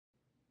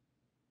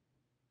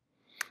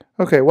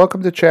Okay,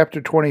 welcome to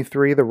Chapter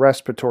 23, the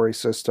respiratory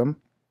system.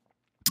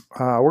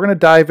 We're going to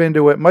dive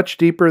into it much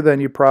deeper than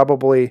you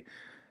probably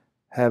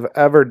have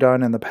ever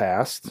done in the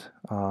past.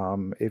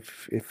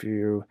 If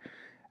you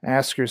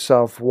ask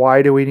yourself,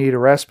 why do we need a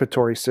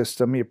respiratory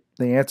system?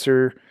 The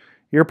answer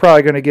you're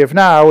probably going to give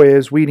now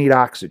is we need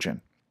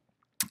oxygen.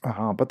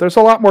 But there's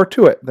a lot more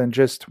to it than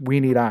just we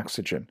need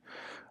oxygen.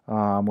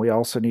 We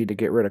also need to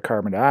get rid of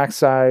carbon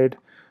dioxide.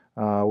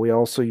 We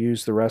also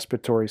use the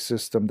respiratory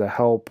system to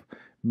help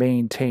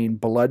maintain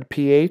blood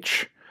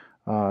pH.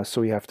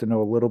 So we have to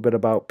know a little bit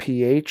about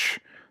pH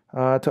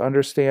to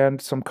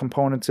understand some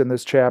components in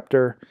this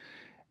chapter.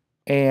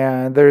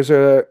 And there's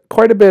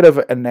quite a bit of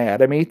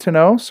anatomy to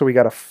know. So we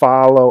got to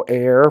follow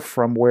air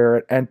from where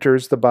it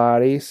enters the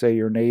body, say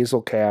your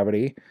nasal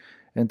cavity,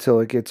 until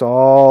it gets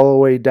all the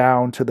way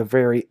down to the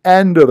very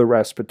end of the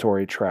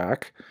respiratory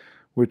tract,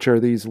 which are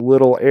these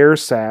little air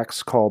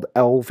sacs called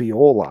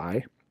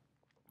alveoli.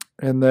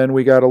 And then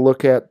we got to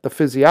look at the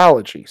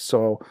physiology.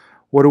 So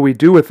what do we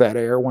do with that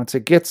air once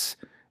it gets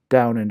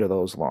down into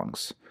those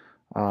lungs?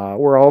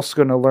 We're also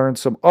going to learn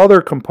some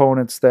other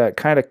components that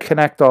kind of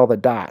connect all the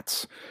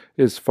dots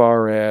as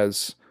far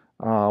as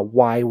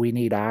why we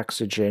need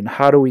oxygen,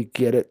 how do we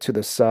get it to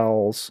the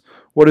cells,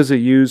 what is it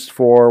used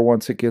for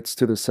once it gets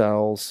to the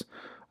cells,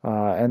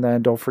 and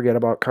then don't forget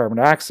about carbon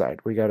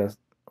dioxide. We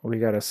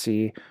gotta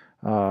see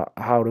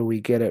how do we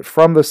get it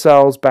from the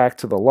cells back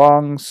to the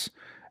lungs,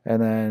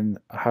 and then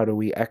how do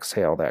we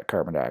exhale that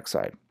carbon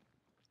dioxide.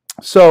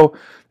 So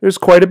there's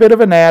quite a bit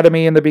of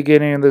anatomy in the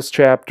beginning of this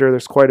chapter.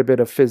 There's quite a bit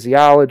of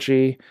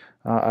physiology.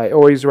 I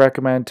always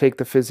recommend take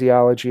the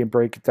physiology and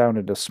break it down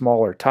into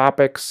smaller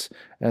topics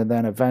and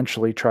then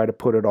eventually try to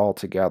put it all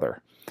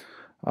together.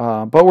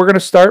 But we're going to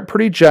start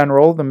pretty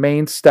general, the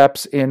main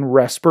steps in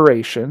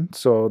respiration.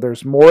 So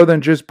there's more than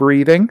just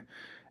breathing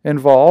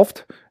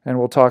involved, and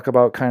we'll talk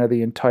about kind of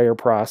the entire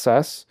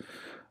process.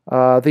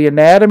 The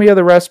anatomy of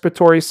the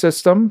respiratory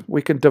system,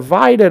 we can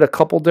divide it a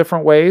couple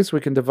different ways.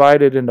 We can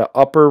divide it into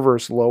upper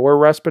versus lower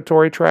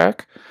respiratory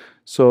tract.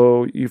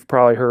 So you've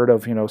probably heard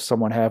of,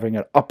 someone having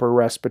an upper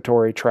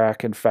respiratory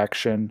tract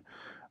infection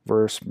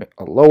versus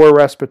a lower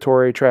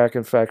respiratory tract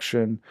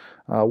infection.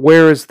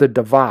 Where is the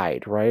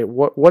divide, right?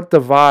 What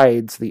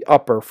divides the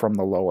upper from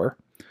the lower?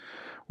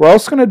 We're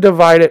also going to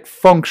divide it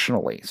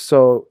functionally.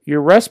 So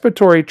your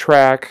respiratory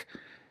tract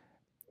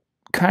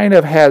kind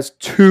of has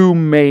two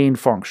main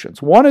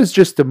functions. One is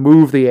just to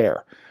move the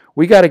air.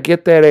 We got to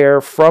get that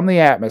air from the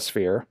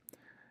atmosphere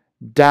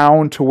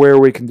down to where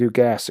we can do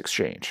gas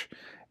exchange.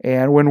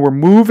 And when we're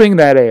moving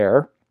that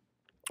air,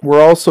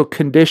 we're also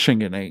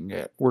conditioning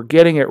it. We're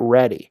getting it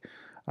ready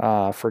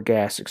for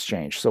gas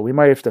exchange. So we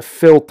might have to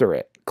filter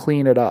it,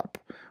 clean it up.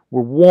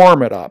 We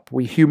warm it up.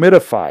 We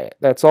humidify it.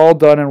 That's all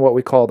done in what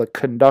we call the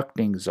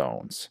conducting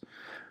zones.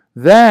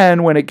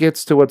 Then when it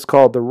gets to what's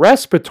called the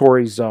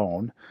respiratory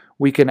zone,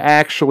 we can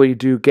actually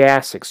do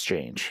gas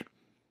exchange.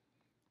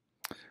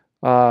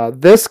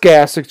 This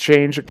gas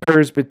exchange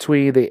occurs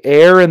between the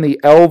air and the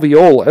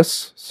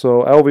alveolus.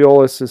 So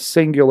alveolus is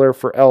singular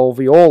for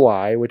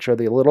alveoli, which are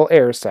the little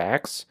air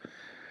sacs.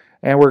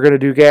 And we're going to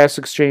do gas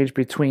exchange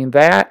between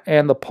that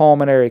and the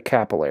pulmonary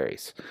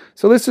capillaries.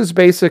 So this is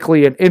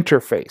basically an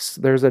interface.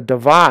 There's a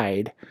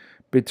divide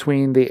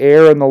between the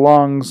air in the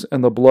lungs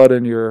and the blood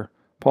in your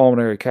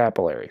pulmonary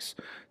capillaries.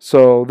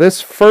 So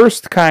this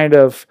first kind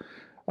of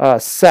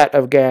set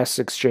of gas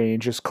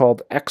exchange is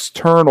called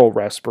external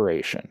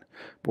respiration.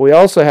 But we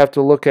also have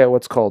to look at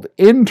what's called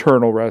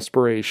internal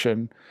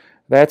respiration.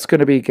 That's going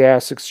to be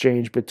gas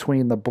exchange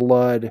between the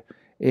blood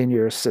in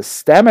your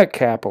systemic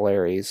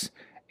capillaries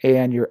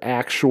and your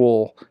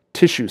actual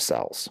tissue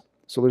cells.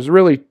 So there's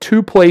really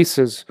two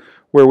places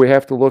where we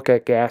have to look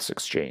at gas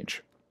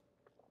exchange.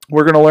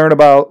 We're going to learn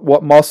about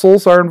what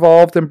muscles are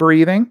involved in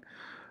breathing.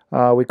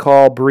 We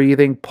call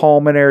breathing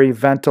pulmonary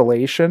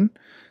ventilation.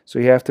 So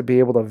you have to be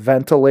able to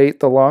ventilate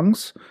the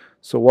lungs.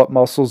 So what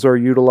muscles are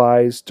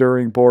utilized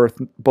during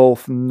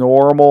both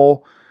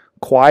normal,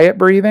 quiet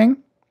breathing,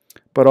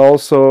 but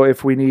also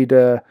if we need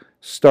to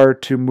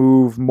start to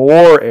move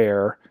more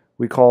air,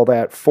 we call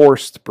that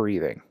forced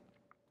breathing.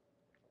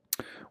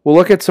 We'll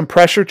look at some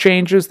pressure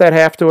changes that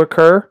have to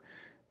occur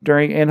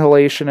during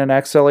inhalation and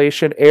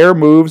exhalation. Air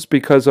moves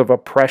because of a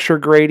pressure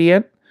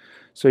gradient.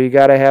 So you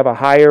got to have a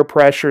higher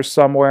pressure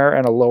somewhere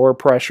and a lower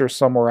pressure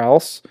somewhere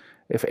else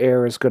if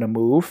air is going to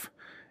move.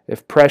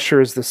 If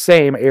pressure is the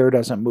same, air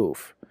doesn't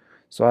move.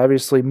 So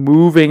obviously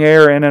moving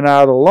air in and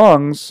out of the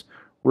lungs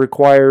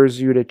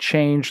requires you to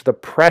change the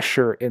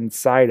pressure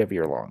inside of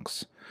your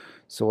lungs.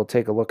 So we'll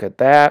take a look at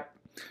that.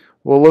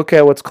 We'll look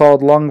at what's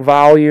called lung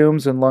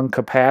volumes and lung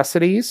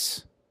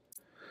capacities.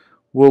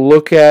 We'll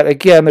look at,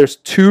 again, there's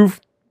two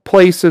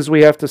places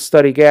we have to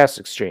study gas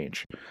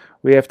exchange.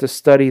 We have to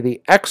study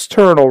the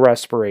external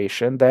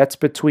respiration. That's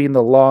between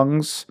the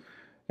lungs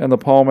and the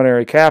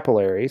pulmonary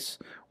capillaries.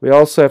 We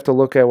also have to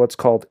look at what's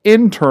called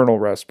internal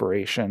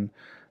respiration.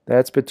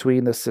 That's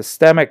between the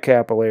systemic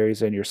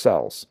capillaries and your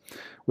cells.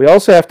 We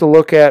also have to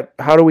look at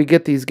how do we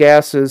get these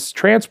gases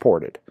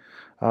transported.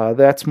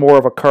 That's more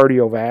of a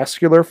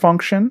cardiovascular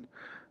function.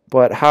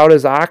 but how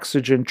does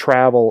oxygen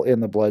travel in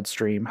the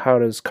bloodstream? How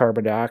does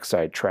carbon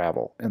dioxide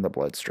travel in the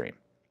bloodstream?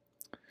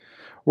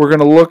 We're going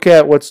to look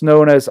at what's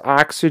known as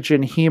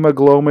oxygen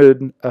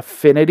hemoglobin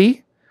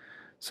affinity.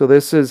 So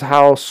this is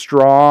how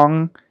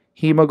strong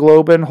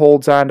hemoglobin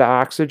holds on to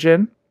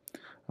oxygen.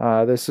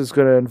 This is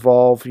going to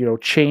involve,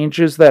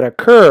 changes that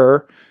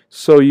occur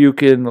so you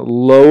can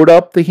load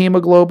up the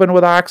hemoglobin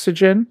with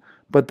oxygen,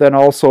 but then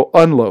also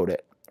unload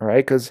it,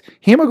 right? Because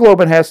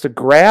hemoglobin has to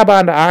grab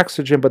onto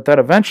oxygen, but then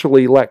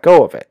eventually let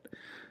go of it.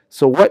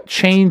 So what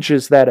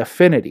changes that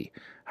affinity?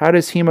 How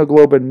does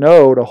hemoglobin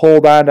know to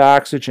hold on to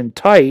oxygen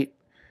tight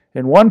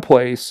in one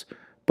place,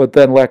 but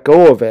then let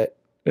go of it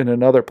in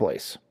another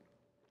place?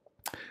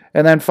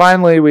 And then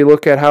finally, we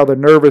look at how the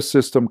nervous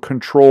system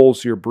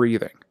controls your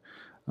breathing.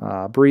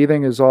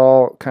 Breathing is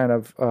all kind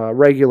of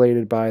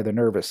regulated by the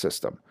nervous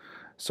system.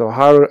 So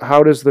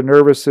how does the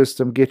nervous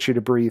system get you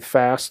to breathe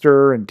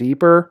faster and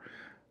deeper?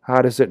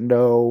 How does it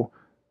know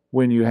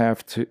when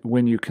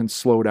you can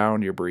slow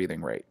down your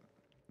breathing rate?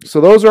 So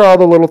those are all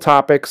the little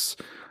topics.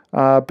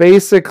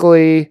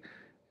 Basically,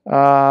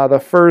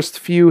 the first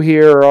few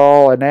here are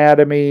all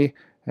anatomy,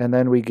 and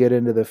then we get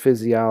into the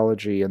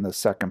physiology in the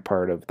second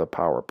part of the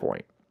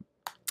PowerPoint.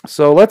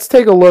 So let's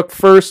take a look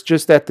first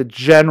just at the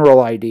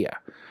general idea,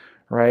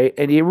 right?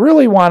 And you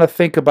really want to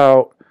think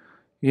about,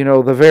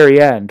 the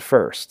very end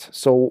first.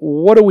 So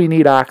what do we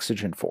need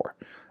oxygen for?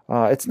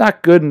 It's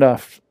not good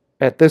enough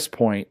at this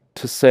point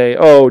to say,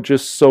 oh,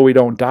 just so we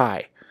don't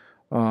die.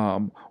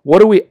 What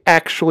do we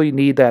actually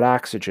need that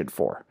oxygen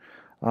for?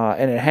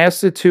 And it has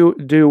to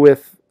do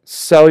with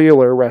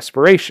cellular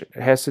respiration.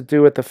 It has to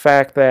do with the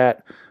fact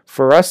that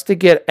for us to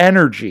get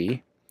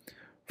energy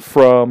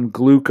from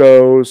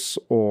glucose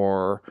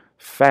or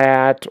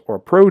fat or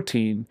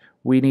protein,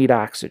 we need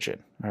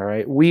oxygen. All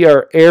right. We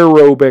are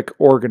aerobic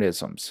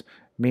organisms,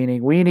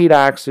 meaning we need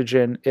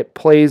oxygen. It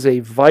plays a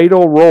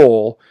vital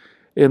role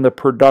in the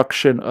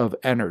production of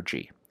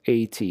energy,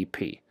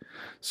 ATP.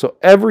 So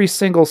every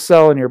single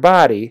cell in your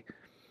body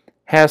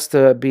has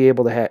to be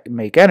able to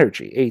make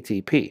energy,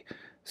 ATP.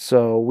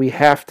 So we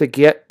have to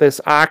get this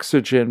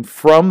oxygen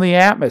from the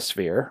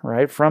atmosphere,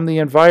 right, from the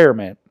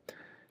environment,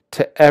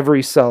 to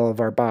every cell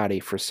of our body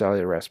for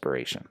cellular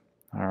respiration.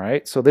 All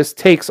right, so this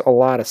takes a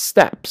lot of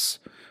steps.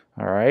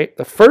 All right,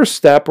 the first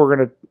step we're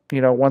going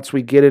to, once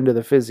we get into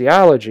the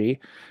physiology,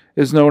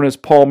 is known as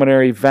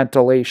pulmonary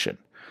ventilation.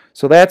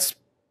 So that's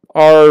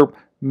our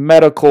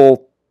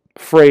medical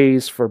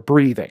phrase for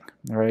breathing.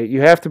 All right, you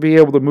have to be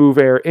able to move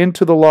air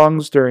into the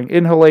lungs during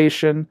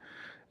inhalation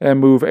and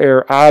move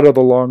air out of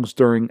the lungs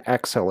during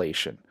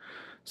exhalation.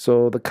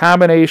 So the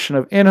combination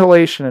of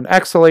inhalation and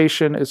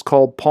exhalation is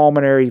called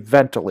pulmonary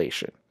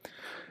ventilation.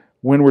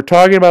 When we're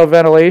talking about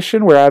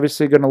ventilation, we're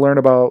obviously going to learn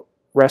about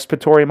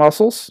respiratory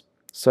muscles,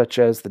 such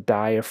as the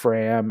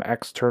diaphragm,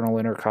 external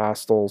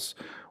intercostals.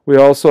 We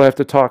also have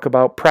to talk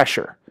about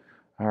pressure,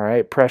 all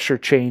right, pressure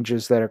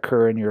changes that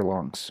occur in your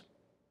lungs.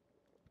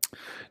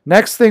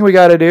 Next thing we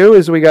got to do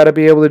is we got to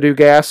be able to do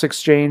gas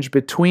exchange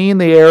between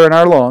the air in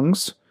our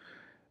lungs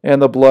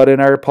and the blood in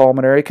our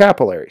pulmonary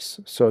capillaries.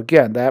 So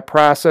again, that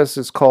process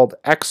is called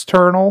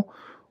external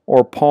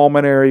or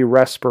pulmonary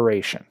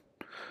respiration.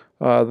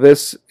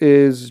 This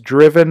is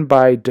driven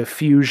by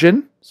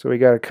diffusion. So we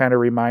got to kind of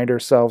remind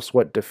ourselves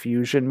what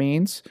diffusion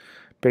means.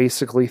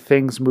 Basically,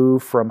 things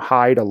move from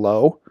high to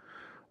low.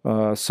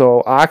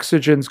 So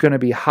oxygen's going to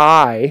be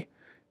high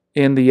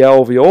in the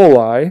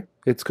alveoli.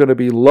 It's going to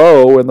be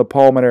low in the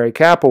pulmonary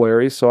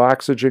capillaries. So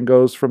oxygen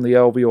goes from the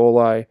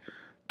alveoli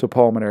to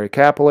pulmonary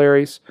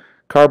capillaries.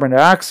 Carbon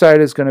dioxide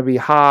is going to be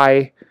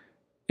high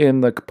in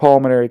the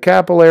pulmonary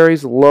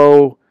capillaries,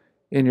 low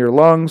in your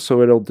lungs,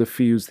 so it'll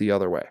diffuse the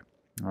other way.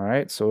 All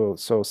right, so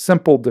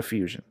simple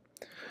diffusion.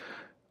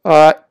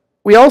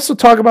 We also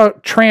talk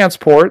about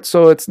transport,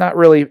 so it's not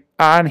really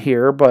on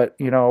here, but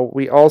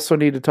we also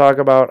need to talk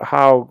about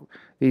how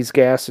these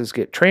gases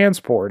get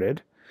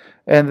transported,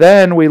 and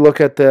then we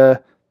look at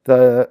the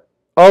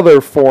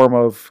other form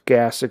of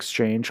gas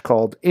exchange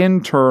called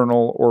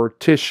internal or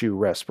tissue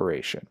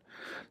respiration.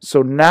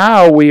 So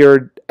now we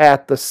are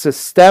at the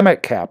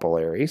systemic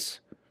capillaries,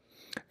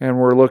 and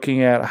we're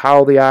looking at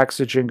how the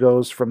oxygen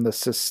goes from the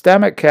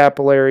systemic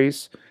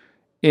capillaries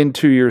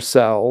into your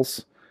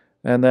cells,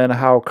 and then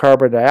how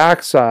carbon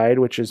dioxide,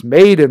 which is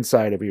made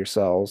inside of your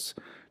cells,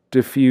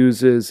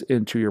 diffuses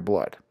into your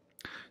blood.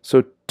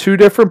 So two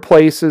different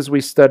places we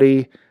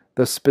study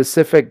the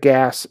specific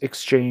gas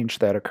exchange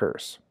that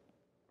occurs.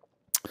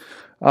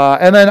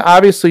 And then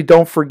obviously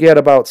don't forget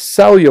about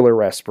cellular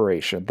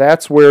respiration.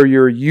 That's where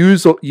you're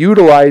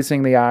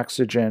utilizing the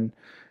oxygen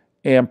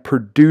and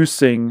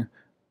producing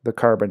the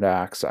carbon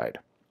dioxide.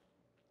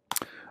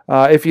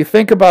 If you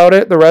think about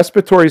it, the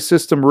respiratory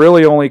system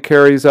really only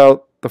carries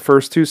out the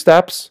first two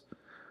steps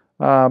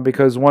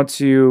because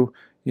once you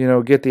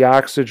get the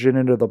oxygen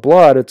into the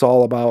blood, it's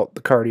all about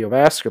the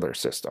cardiovascular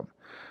system.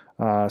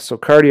 So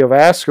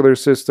cardiovascular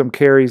system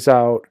carries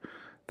out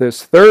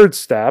this third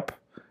step,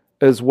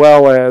 as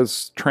well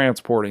as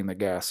transporting the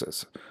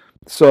gases.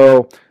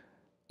 So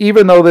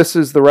even though this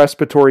is the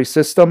respiratory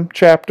system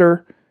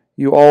chapter,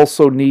 you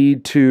also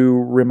need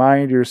to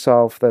remind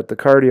yourself that the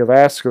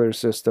cardiovascular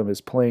system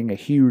is playing a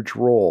huge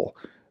role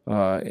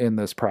in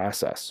this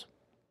process.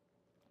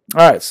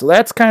 All right, so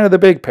that's kind of the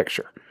big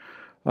picture.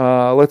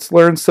 Let's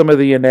learn some of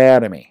the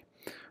anatomy.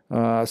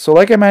 So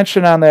like I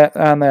mentioned on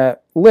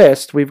that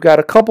list, we've got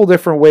a couple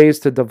different ways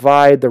to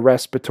divide the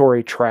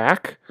respiratory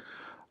tract.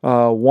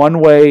 One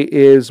way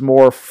is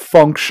more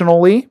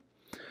functionally.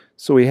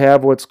 So we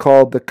have what's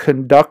called the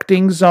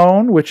conducting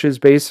zone, which is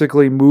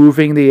basically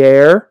moving the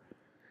air.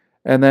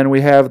 And then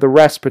we have the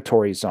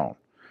respiratory zone,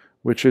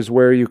 which is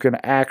where you can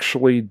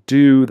actually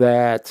do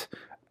that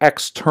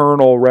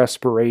external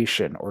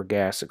respiration or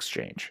gas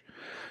exchange.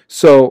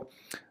 So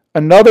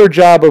another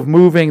job of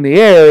moving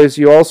the air is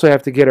you also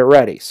have to get it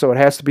ready. So it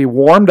has to be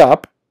warmed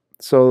up.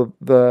 So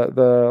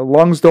the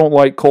lungs don't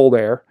like cold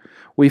air.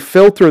 We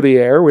filter the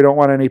air. We don't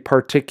want any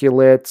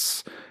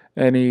particulates,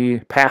 any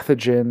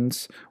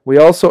pathogens. We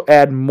also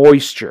add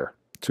moisture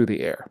to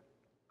the air.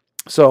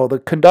 So the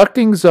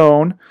conducting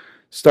zone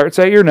starts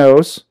at your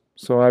nose.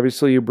 So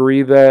obviously you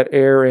breathe that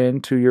air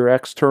into your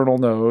external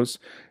nose.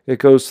 It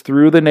goes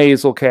through the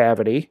nasal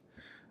cavity.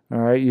 All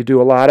right, you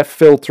do a lot of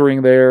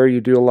filtering there.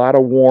 You do a lot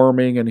of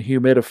warming and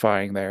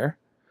humidifying there.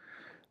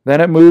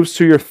 Then it moves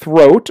to your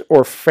throat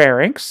or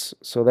pharynx.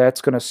 So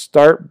that's going to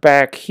start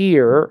back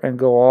here and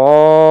go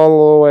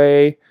all the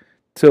way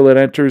till it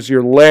enters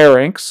your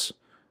larynx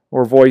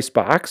or voice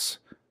box,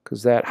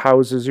 because that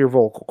houses your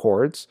vocal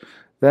cords.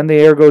 Then the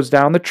air goes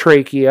down the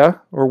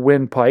trachea or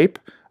windpipe.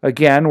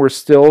 Again, we're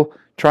still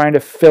trying to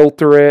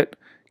filter it,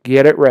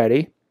 get it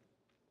ready.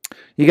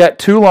 You got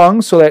two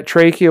lungs, so that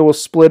trachea will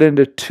split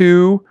into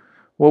two,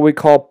 what we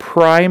call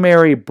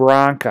primary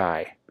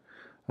bronchi.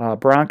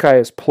 Bronchi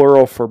is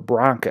plural for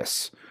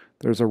bronchus.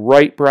 There's a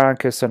right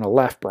bronchus and a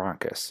left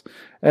bronchus.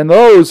 And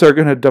those are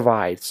going to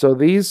divide. So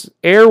these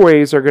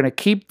airways are going to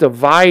keep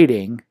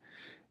dividing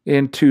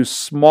into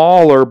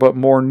smaller but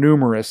more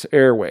numerous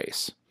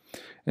airways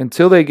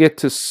until they get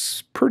to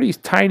pretty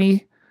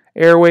tiny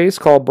airways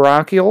called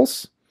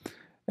bronchioles.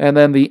 And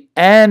then the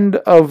end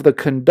of the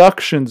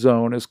conduction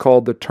zone is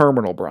called the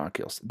terminal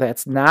bronchioles.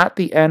 That's not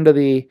the end of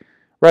the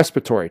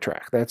respiratory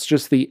tract. That's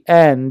just the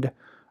end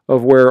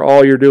of where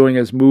all you're doing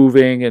is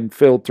moving and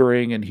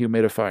filtering and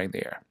humidifying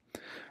the air.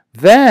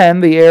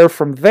 Then the air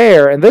from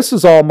there, and this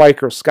is all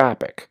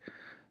microscopic.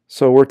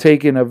 So we're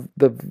taking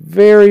the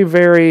very,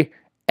 very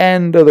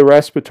end of the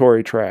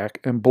respiratory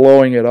tract and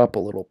blowing it up a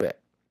little bit.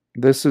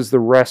 This is the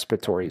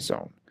respiratory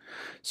zone.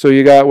 So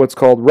you got what's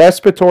called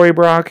respiratory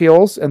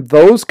bronchioles, and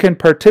those can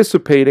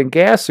participate in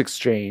gas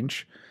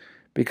exchange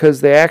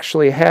because they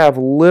actually have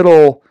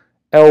little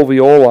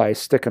alveoli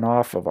sticking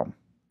off of them.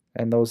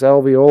 And those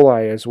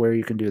alveoli is where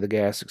you can do the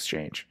gas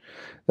exchange.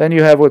 Then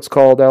you have what's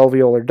called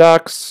alveolar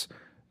ducts,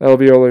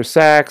 alveolar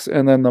sacs,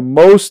 and then the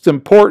most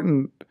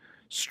important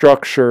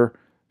structure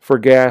for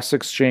gas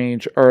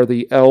exchange are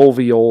the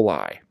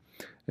alveoli.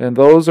 And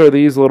those are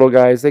these little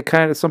guys. They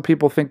some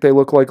people think they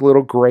look like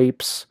little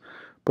grapes,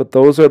 but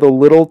those are the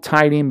little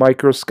tiny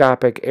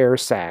microscopic air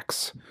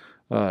sacs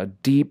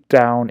deep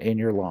down in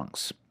your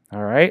lungs.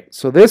 All right,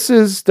 so this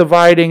is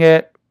dividing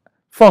it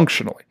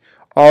functionally.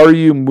 Are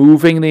you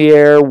moving the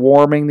air,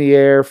 warming the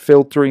air,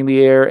 filtering the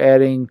air,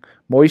 adding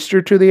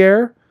moisture to the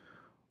air?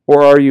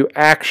 Or are you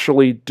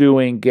actually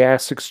doing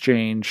gas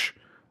exchange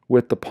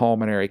with the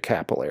pulmonary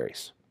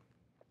capillaries?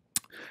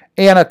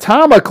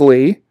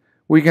 Anatomically,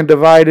 we can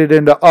divide it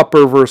into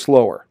upper versus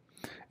lower.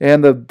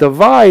 And the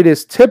divide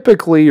is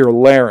typically your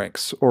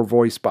larynx or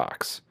voice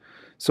box.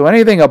 So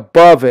anything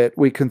above it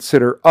we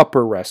consider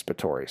upper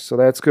respiratory. So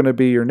that's going to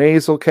be your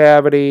nasal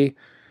cavity,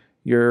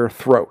 your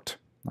throat.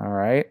 All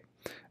right.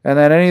 And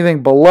then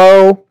anything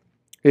below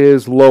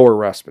is lower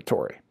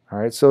respiratory. All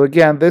right. So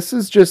again, this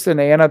is just an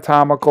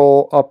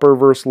anatomical upper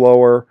versus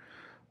lower,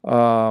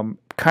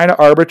 kind of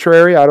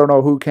arbitrary. I don't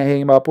know who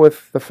came up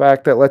with the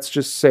fact that let's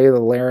just say the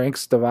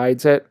larynx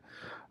divides it.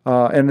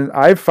 And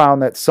I've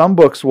found that some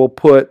books will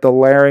put the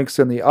larynx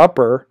in the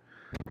upper,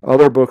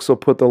 other books will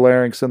put the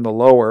larynx in the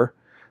lower.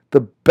 The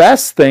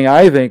best thing,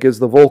 I think, is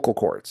the vocal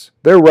cords.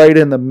 They're right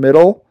in the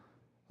middle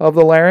of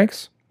the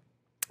larynx.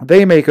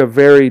 They make a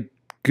very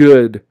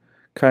good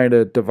kind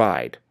of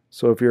divide.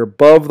 So if you're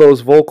above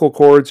those vocal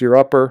cords, you're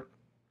upper.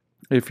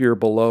 If you're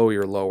below,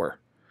 you're lower.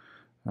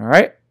 All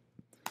right?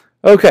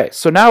 Okay,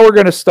 so now we're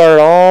going to start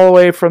all the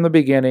way from the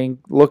beginning,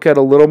 look at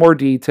a little more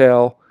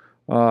detail.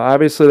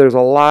 Obviously, there's a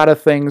lot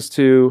of things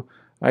to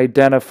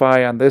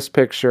identify on this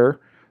picture.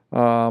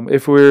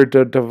 If we were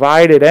to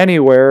divide it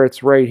anywhere,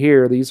 it's right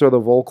here. These are the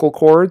vocal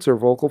cords or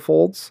vocal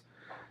folds.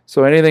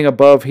 So anything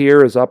above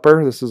here is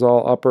upper. This is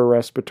all upper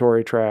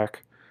respiratory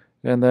tract.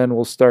 And then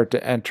we'll start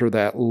to enter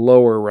that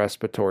lower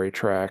respiratory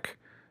tract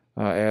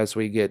as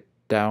we get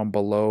down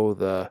below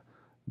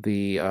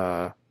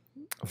the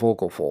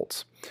vocal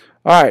folds.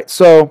 All right,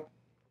 so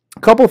a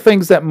couple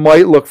things that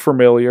might look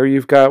familiar.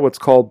 You've got what's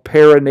called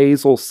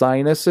paranasal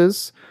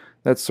sinuses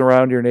that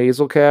surround your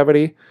nasal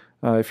cavity.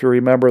 If you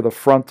remember, the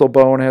frontal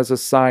bone has a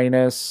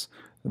sinus.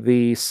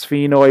 The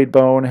sphenoid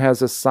bone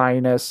has a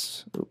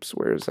sinus. Oops,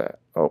 where is that?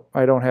 Oh,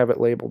 I don't have it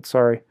labeled,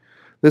 sorry.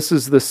 This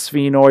is the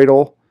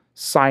sphenoidal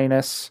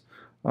sinus.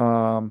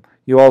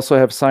 You also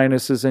have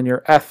sinuses in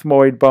your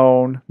ethmoid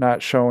bone,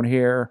 not shown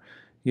here.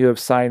 You have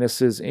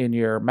sinuses in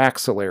your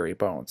maxillary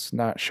bones,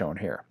 not shown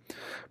here.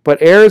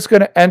 But air is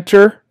going to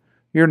enter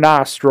your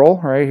nostril,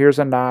 right? Here's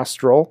a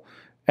nostril,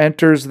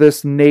 enters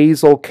this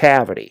nasal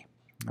cavity,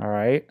 all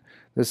right?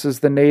 This is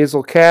the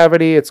nasal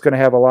cavity. It's going to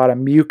have a lot of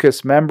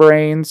mucous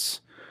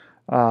membranes.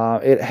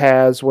 It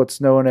has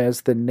what's known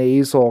as the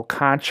nasal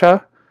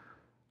concha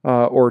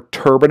or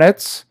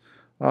turbinates.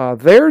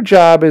 Their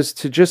job is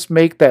to just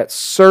make that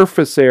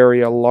surface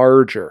area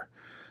larger,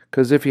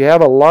 because if you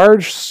have a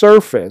large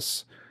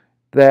surface,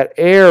 that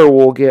air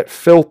will get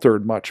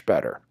filtered much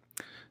better.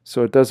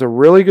 So it does a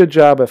really good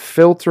job of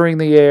filtering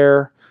the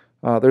air.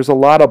 There's a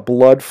lot of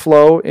blood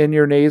flow in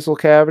your nasal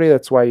cavity.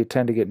 That's why you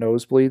tend to get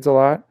nosebleeds a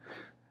lot.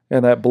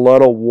 And that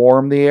blood will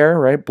warm the air,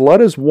 right?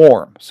 Blood is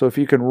warm. So if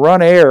you can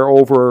run air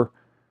over,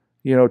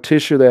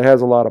 tissue that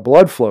has a lot of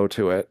blood flow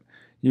to it,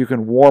 you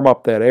can warm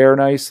up that air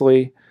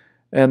nicely.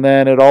 And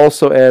then it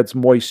also adds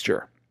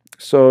moisture.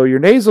 So your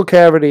nasal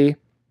cavity,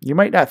 you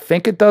might not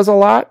think it does a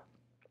lot,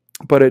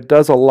 but it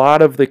does a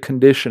lot of the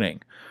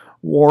conditioning: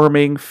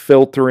 warming,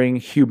 filtering,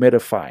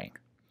 humidifying.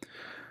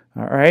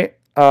 All right.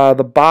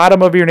 The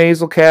bottom of your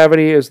nasal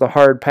cavity is the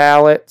hard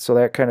palate, so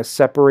that kind of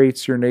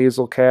separates your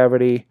nasal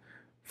cavity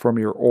from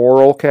your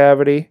oral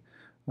cavity.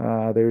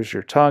 There's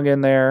your tongue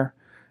in there.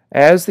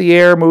 As the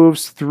air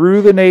moves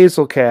through the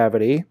nasal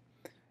cavity,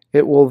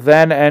 it will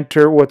then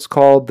enter what's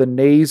called the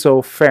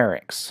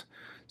nasopharynx.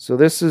 So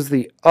this is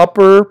the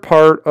upper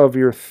part of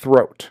your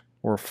throat,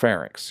 or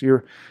pharynx.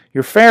 Your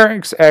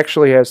pharynx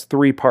actually has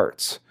three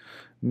parts: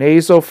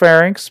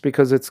 nasopharynx,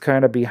 because it's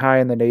kind of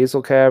behind the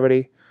nasal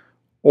cavity;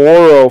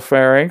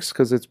 oropharynx,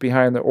 because it's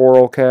behind the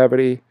oral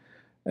cavity;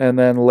 and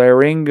then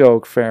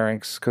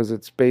laryngopharynx, because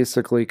it's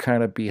basically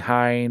kind of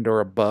behind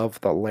or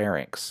above the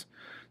larynx.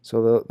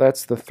 So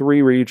that's the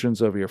three regions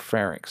of your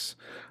pharynx.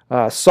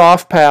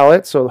 Soft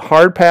palate, so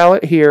hard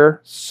palate here,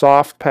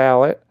 soft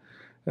palate.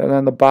 And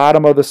then the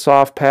bottom of the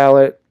soft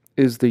palate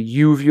is the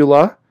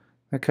uvula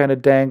that kind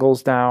of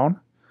dangles down.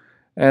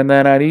 And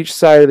then on each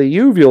side of the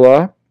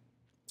uvula,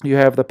 you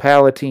have the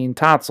palatine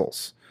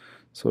tonsils.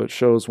 So it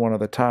shows one of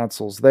the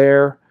tonsils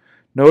there.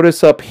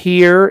 Notice up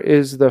here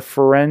is the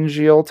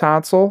pharyngeal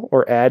tonsil,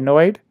 or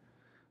adenoid.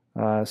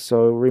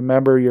 So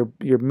remember,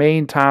 your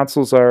main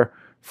tonsils are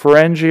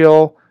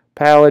pharyngeal,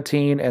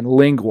 palatine, and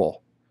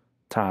lingual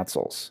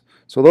tonsils.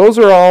 So those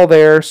are all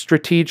there,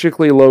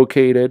 strategically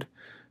located,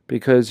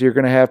 because you're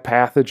going to have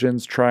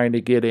pathogens trying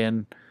to get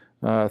in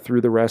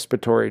through the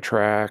respiratory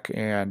tract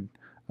and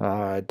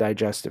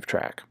digestive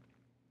tract.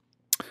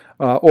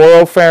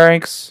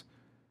 Oropharynx,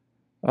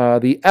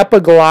 the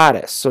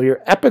epiglottis. So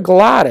your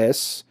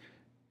epiglottis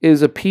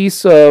is a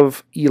piece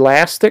of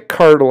elastic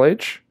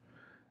cartilage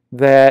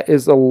that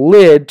is a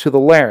lid to the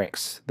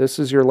larynx. This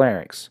is your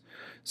larynx.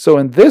 So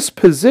in this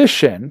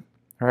position,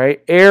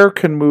 right, air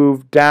can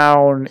move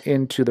down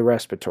into the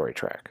respiratory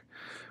tract.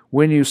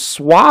 When you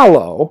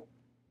swallow,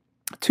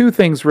 two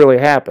things really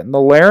happen.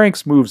 The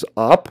larynx moves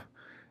up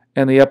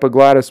and the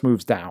epiglottis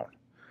moves down.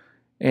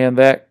 And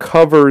that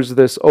covers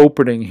this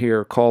opening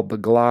here called the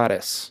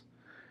glottis.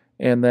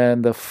 And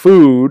then the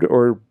food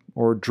or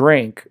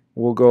drink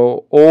will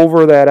go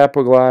over that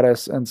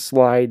epiglottis and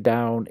slide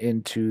down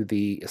into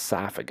the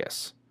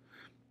esophagus.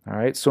 All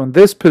right, so in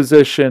this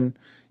position,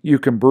 you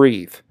can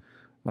breathe.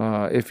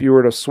 If you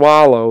were to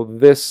swallow,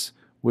 this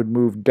would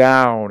move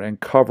down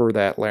and cover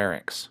that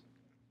larynx.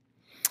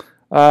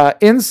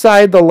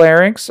 Inside the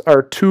larynx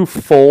are two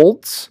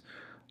folds.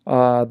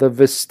 The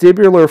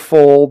vestibular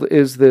fold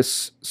is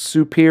this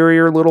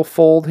superior little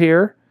fold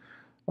here.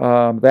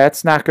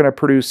 That's not going to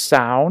produce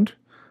sound,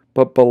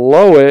 but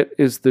below it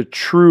is the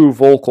true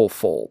vocal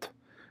fold,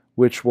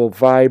 which will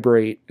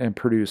vibrate and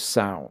produce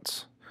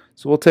sounds.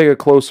 So we'll take a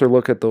closer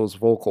look at those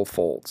vocal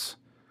folds.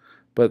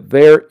 But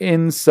they're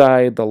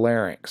inside the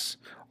larynx.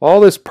 All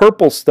this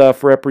purple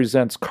stuff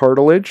represents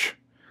cartilage.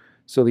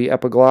 So the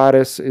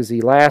epiglottis is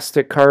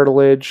elastic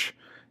cartilage.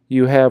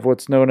 You have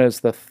what's known as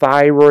the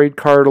thyroid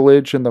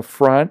cartilage in the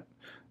front.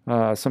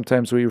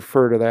 Sometimes we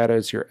refer to that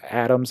as your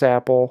Adam's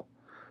apple.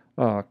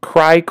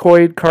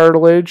 Cricoid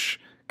cartilage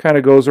kind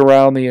of goes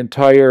around the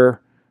entire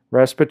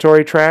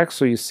respiratory tract,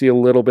 so you see a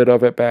little bit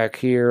of it back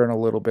here and a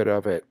little bit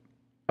of it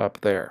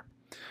up there.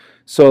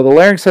 So the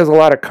larynx has a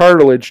lot of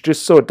cartilage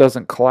just so it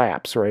doesn't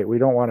collapse, right? We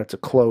don't want it to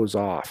close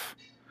off.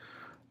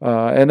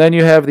 And then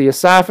you have the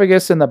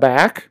esophagus in the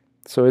back,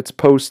 so it's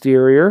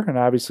posterior, and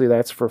obviously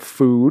that's for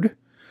food.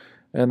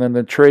 And then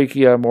the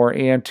trachea more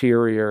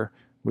anterior,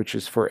 which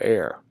is for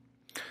air.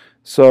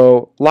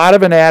 So a lot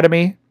of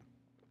anatomy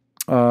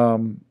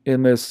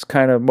in this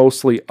kind of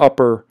mostly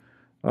upper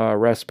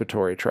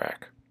respiratory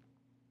tract.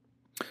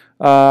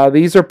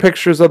 These are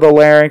pictures of the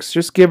larynx,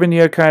 just giving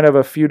you kind of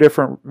a few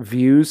different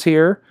views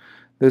here.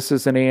 This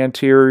is an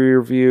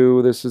anterior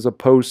view, this is a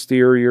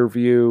posterior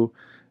view,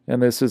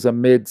 and this is a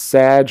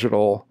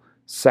mid-sagittal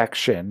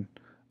section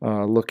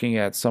looking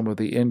at some of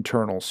the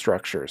internal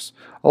structures.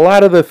 A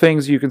lot of the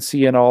things you can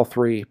see in all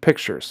three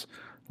pictures,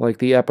 like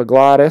the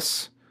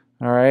epiglottis.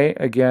 All right,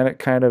 again, it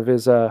kind of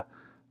is a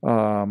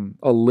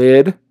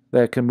lid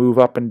that can move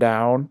up and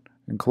down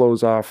and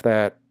close off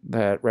that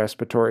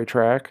respiratory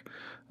tract.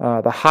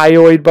 The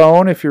hyoid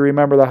bone, if you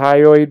remember the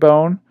hyoid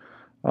bone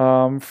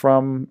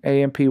from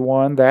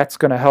A&P1, that's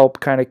going to help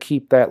kind of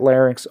keep that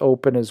larynx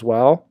open as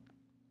well.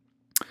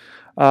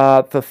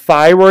 The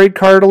thyroid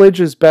cartilage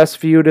is best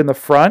viewed in the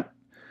front.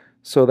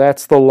 So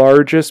that's the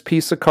largest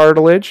piece of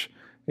cartilage.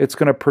 It's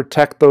going to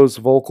protect those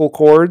vocal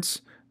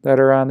cords that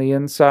are on the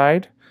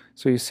inside.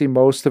 So you see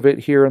most of it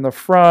here in the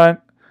front.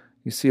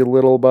 You see a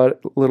little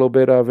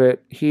bit of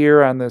it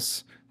here on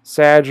this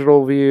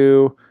sagittal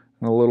view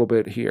and a little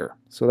bit here.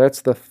 So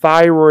that's the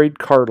thyroid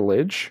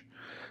cartilage.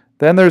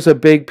 Then there's a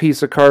big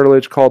piece of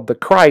cartilage called the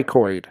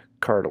cricoid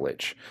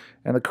cartilage.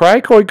 And the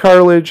cricoid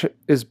cartilage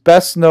is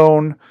best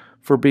known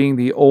for being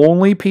the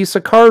only piece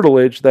of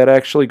cartilage that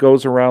actually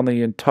goes around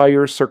the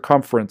entire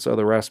circumference of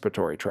the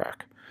respiratory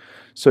tract.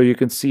 So you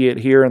can see it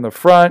here in the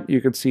front, you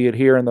can see it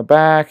here in the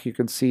back, you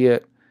can see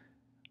it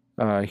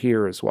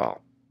here as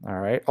well. All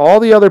right. All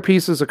the other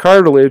pieces of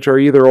cartilage are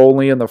either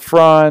only in the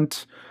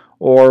front,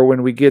 or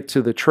when we get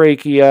to the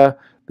trachea,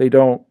 they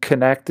don't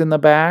connect in the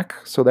back,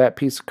 so that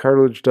piece of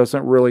cartilage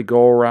doesn't really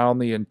go around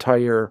the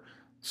entire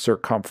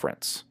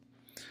circumference.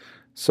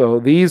 So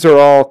these are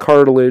all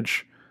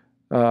cartilage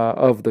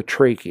of the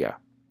trachea,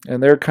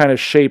 and they're kind of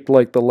shaped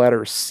like the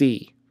letter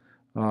C,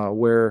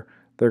 where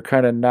they're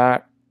kind of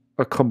not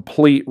a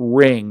complete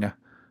ring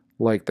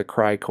like the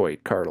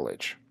cricoid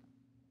cartilage.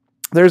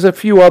 There's a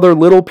few other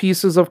little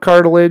pieces of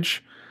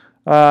cartilage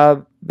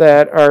that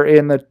are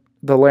in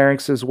the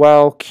larynx as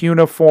well.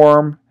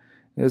 Cuneiform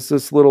is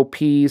this little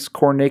piece,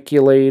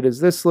 corniculate is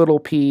this little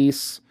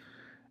piece,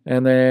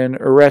 and then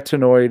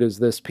arytenoid is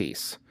this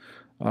piece.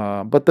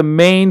 But the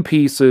main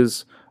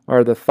pieces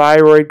are the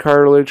thyroid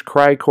cartilage,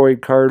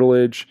 cricoid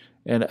cartilage,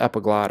 and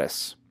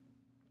epiglottis.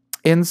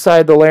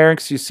 Inside the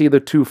larynx, you see the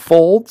two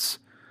folds.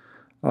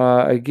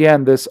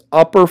 Again, this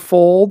upper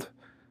fold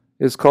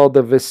is called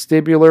the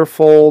vestibular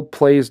fold,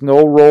 plays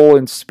no role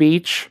in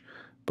speech,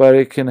 but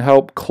it can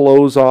help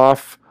close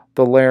off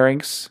the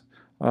larynx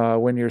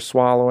when you're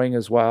swallowing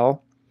as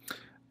well.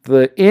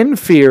 The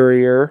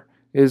inferior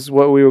is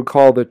what we would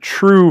call the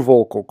true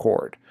vocal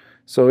cord.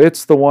 So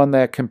it's the one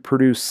that can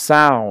produce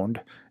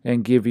sound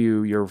and give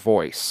you your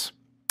voice.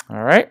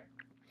 All right?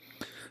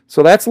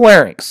 So that's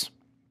larynx.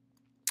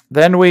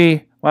 Then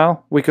we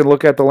can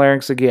look at the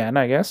larynx again,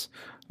 I guess.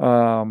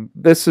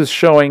 This is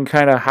showing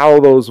kind of how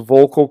those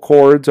vocal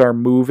cords are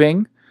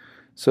moving.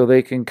 So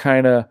they can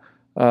kind of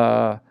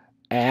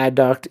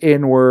adduct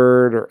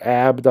inward or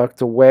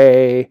abduct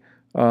away.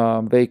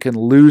 They can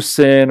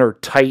loosen or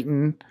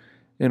tighten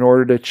in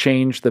order to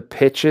change the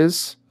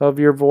pitches of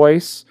your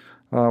voice.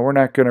 We're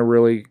not going to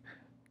really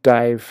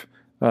dive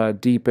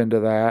deep into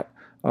that.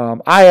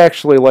 I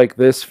actually like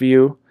this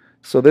view.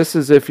 So this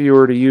is if you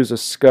were to use a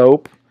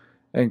scope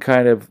and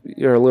kind of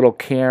your little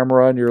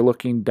camera and you're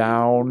looking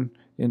down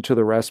into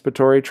the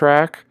respiratory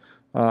tract.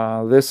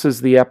 This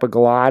is the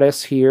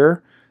epiglottis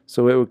here.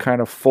 So it would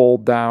kind of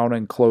fold down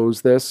and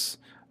close this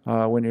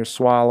when you're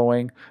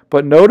swallowing.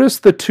 But notice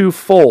the two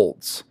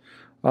folds.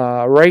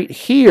 Right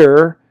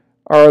here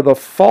are the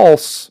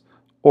false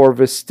or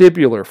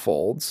vestibular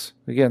folds.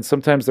 Again,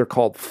 sometimes they're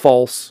called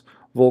false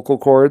vocal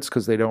cords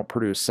because they don't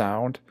produce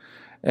sound.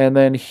 And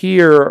then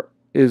here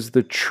is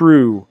the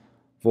true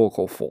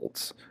vocal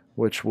folds,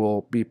 which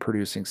will be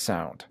producing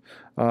sound.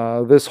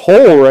 This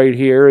hole right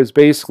here is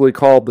basically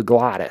called the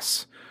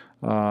glottis.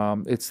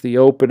 It's the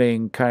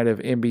opening kind of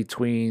in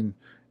between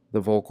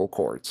the vocal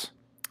cords.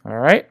 All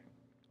right.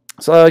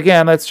 So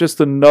again, that's just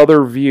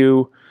another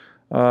view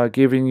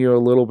giving you a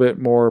little bit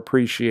more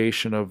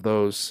appreciation of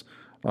those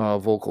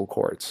vocal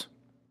cords.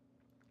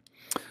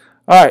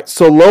 All right,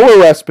 so lower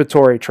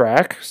respiratory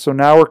tract. So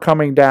now we're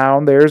coming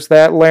down. There's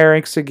that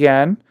larynx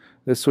again.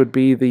 This would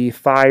be the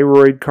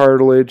thyroid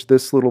cartilage.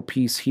 This little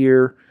piece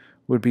here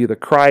would be the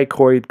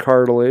cricoid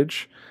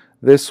cartilage.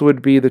 This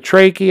would be the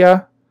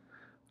trachea.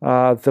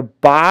 The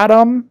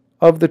bottom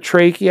of the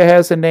trachea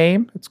has a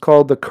name. It's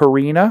called the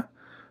carina.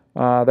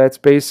 That's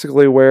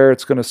basically where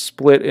it's going to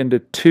split into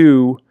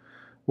two,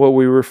 what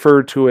we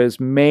refer to as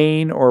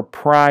main or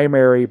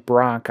primary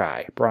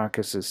bronchi.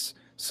 Bronchus is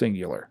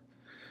singular.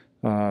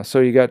 So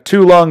you got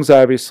two lungs,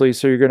 obviously,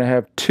 so you're going to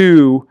have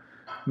two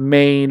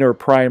main or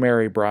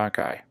primary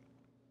bronchi.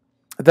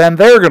 Then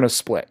they're going to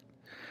split.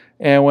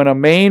 And when a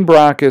main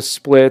bronchus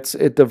splits,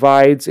 it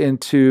divides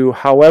into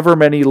however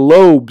many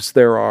lobes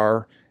there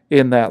are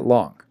in that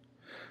lung.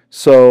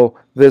 So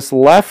this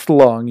left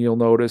lung, you'll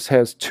notice,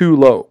 has two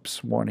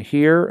lobes, one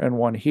here and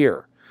one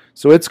here.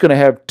 So it's going to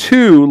have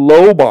two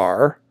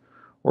lobar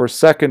or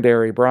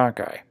secondary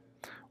bronchi.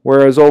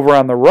 Whereas over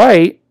on the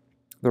right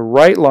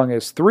lung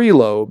has three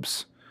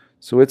lobes,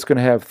 so it's going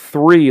to have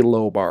three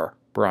lobar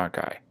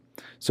bronchi.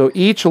 So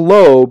each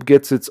lobe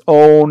gets its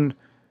own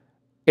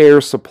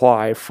air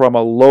supply from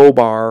a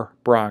lobar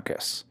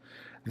bronchus.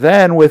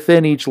 Then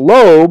within each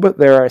lobe,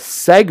 there are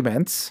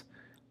segments,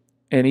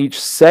 and each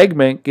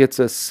segment gets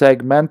a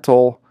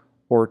segmental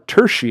or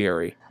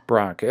tertiary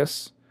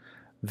bronchus.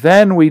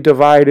 Then we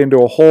divide into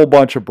a whole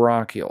bunch of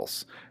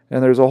bronchioles.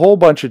 And there's a whole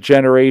bunch of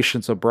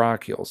generations of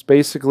bronchioles.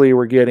 Basically,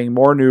 we're getting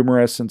more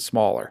numerous and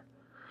smaller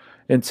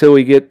until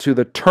we get to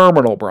the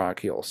terminal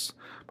bronchioles.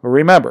 But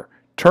remember,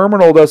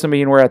 terminal doesn't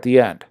mean we're at the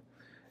end.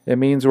 It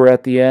means we're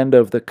at the end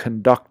of the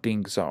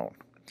conducting zone.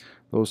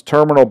 Those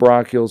terminal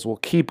bronchioles will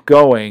keep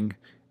going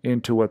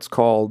into what's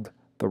called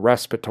the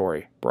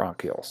respiratory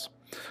bronchioles.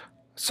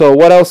 So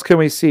what else can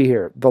we see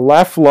here? The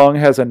left lung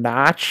has a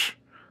notch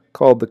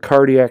called the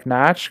cardiac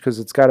notch because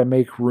it's got to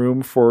make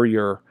room for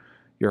your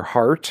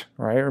heart,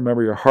 right?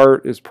 Remember, your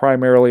heart is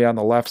primarily on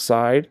the left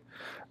side.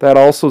 That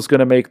also is going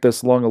to make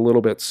this lung a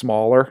little bit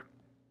smaller.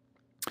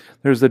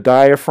 There's the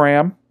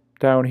diaphragm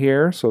down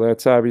here, so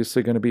that's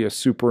obviously going to be a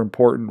super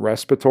important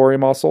respiratory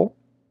muscle.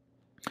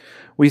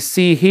 We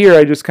see here,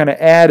 I just kind of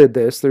added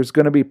this, there's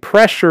going to be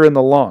pressure in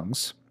the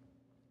lungs.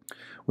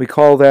 We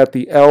call that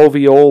the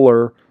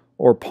alveolar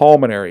or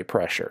pulmonary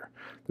pressure.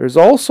 There's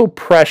also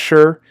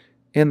pressure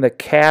in the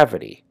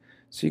cavity.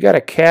 So you got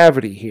a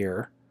cavity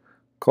here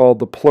called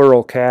the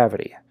pleural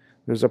cavity.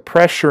 There's a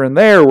pressure in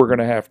there we're going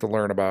to have to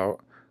learn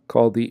about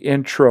called the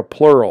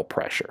intrapleural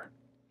pressure.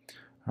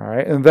 All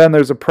right, and then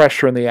there's a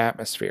pressure in the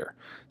atmosphere.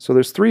 So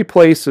there's three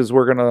places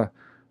we're going to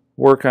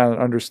work on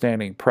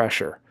understanding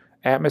pressure: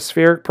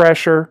 atmospheric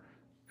pressure,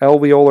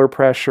 alveolar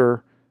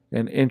pressure,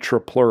 and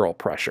intrapleural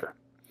pressure.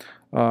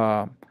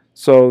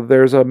 So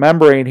there's a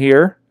membrane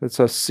here. It's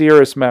a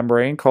serous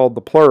membrane called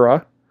the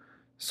pleura.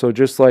 So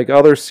just like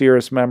other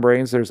serous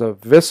membranes, there's a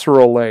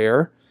visceral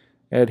layer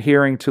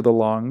adhering to the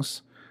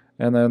lungs,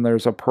 and then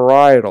there's a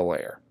parietal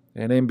layer.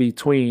 And in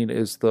between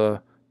is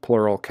the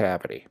pleural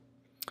cavity.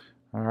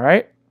 All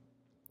right.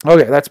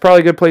 Okay, that's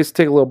probably a good place to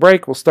take a little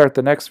break. We'll start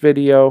the next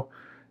video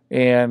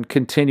and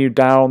continue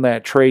down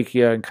that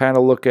trachea and kind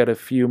of look at a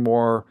few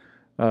more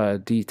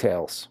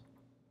details.